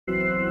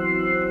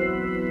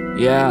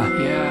Yeah.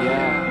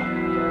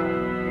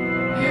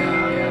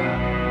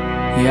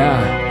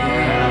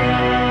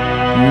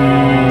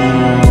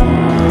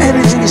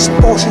 Everything is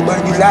possible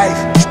in your life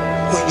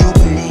when you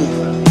believe.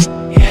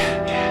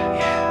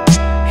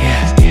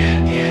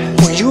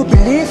 When you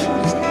believe,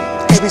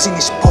 everything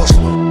is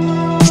possible.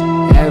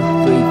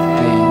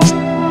 Everything.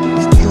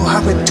 You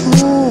have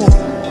two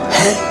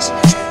hands.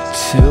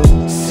 Two.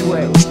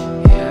 Switch.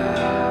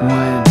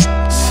 1,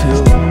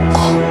 2.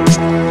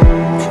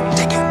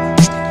 Take it.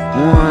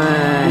 1.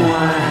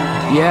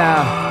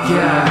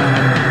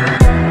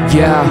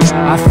 Yeah,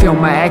 I feel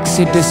my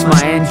exodus,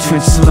 my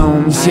entrance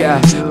looms.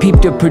 Yeah, peep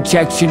the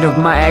projection of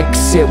my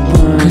exit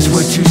wounds. Cause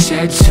what you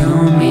said to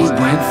me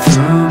went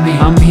through me.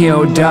 I'm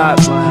healed up,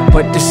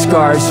 but the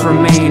scars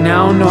remain.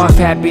 I don't know if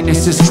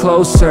happiness is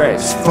closer,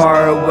 it's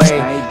far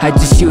away. I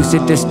just use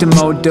it as the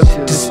motive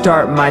to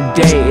start my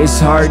day. It's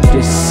hard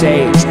to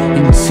say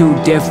in two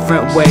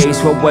different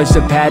ways. What was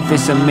a path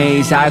is a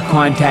maze. Eye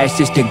contact's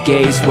just a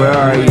gaze. Where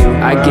are you?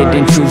 I get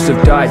intrusive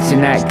thoughts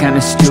and act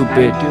kinda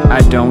stupid.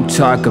 I don't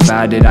talk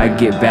about it, I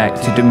get back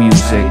to the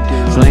music.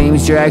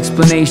 Blames your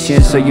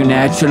explanation, so you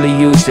naturally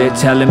use it.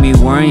 Telling me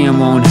worrying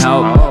won't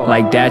help,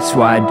 like that's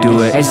why I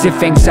do it. As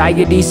if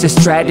anxiety's a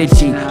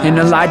strategy and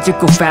a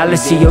logical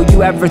fallacy. Yo,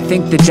 you ever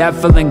think the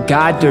devil and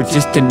God are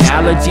just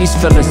analogies?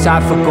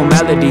 Philosophical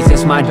melodies,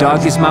 as my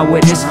dog is my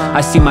witness.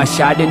 I see my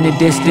shot in the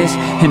distance,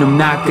 and I'm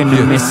not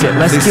gonna miss it.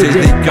 Let's They say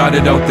they got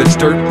it out the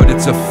dirt, but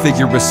it's a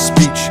figure of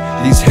speech.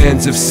 These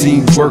hands have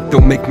seen work,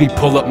 don't make me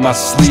pull up my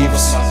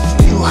sleeves.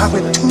 You have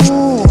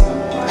two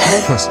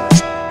hands.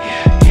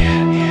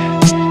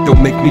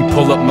 Don't make me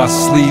pull up my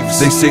sleeves.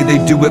 They say they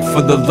do it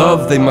for the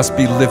love, they must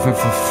be living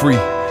for free.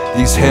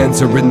 These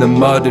hands are in the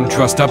mud and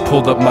trust I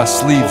pulled up my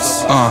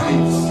sleeves.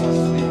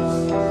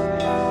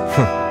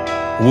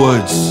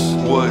 Woods.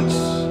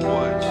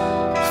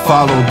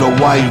 Follow the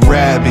white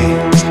rabbit,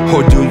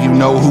 or do you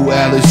know who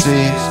Alice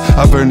is?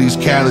 I've earned these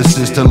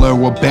calluses to learn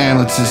what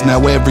balance is.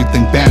 Now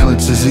everything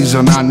balances. These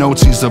are not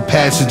notes, these are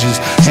passages.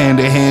 Hand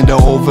to hand to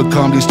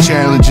overcome these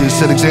challenges.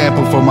 Set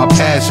example for my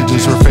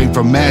passages. Refrain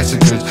from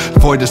massacres.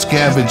 Avoid the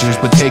scavengers,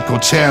 but take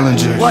on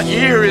challengers. What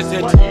year is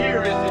it?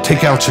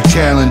 Take out your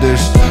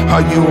calendars.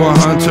 Are you a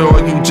hunter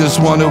or you just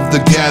one of the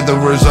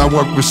gatherers? I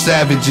work with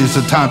savages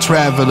and time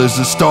travelers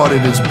that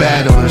started as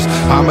battlers.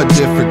 I'm a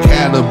different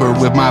caliber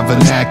with my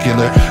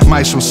vernacular.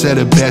 Maestro said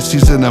it best,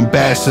 he's an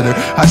ambassador.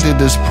 I did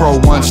this pro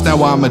once,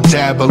 now I'm a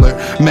dabbler.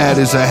 Mad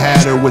as a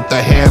hatter with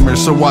the hammer.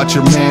 So watch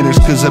your manners,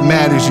 cause it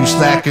matters, you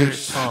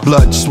slackers.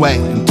 Blood, sweat,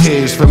 and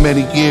tears for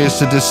many years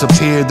to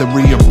disappear, then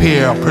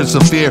reappear. I'll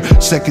persevere,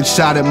 second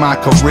shot at my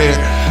career.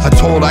 I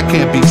told I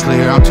can't be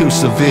clear, I'm too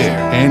severe.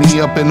 Annie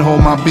up and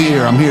hold my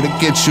beer, I'm here to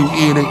get you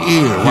ear to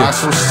ear. Why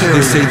so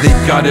serious? They say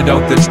they got it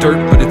out the dirt,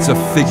 but it's a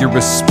figure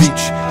of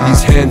speech.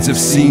 These hands have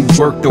seen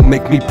work, don't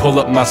make me pull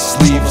up my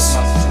sleeves.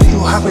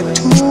 You have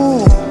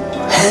two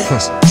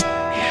hands.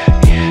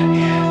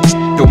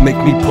 Don't make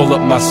me pull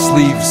up my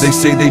sleeves. They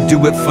say they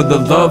do it for the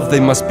love, they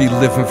must be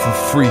living for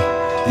free.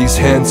 These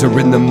hands are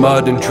in the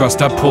mud and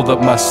trust I pulled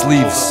up my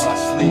sleeves.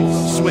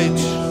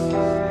 Switch.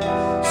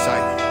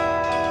 Sythe.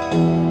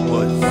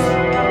 Woods.